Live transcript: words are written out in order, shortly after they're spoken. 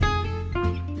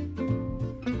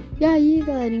E aí,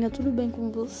 galerinha, tudo bem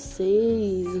com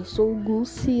vocês? Eu sou o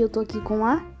GUCI e eu tô aqui com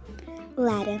a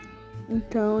LARA.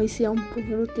 Então, esse é um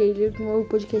pequeno trailer do meu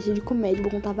podcast de comédia.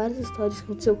 Vou contar várias histórias que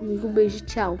aconteceu comigo. Beijo,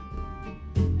 tchau.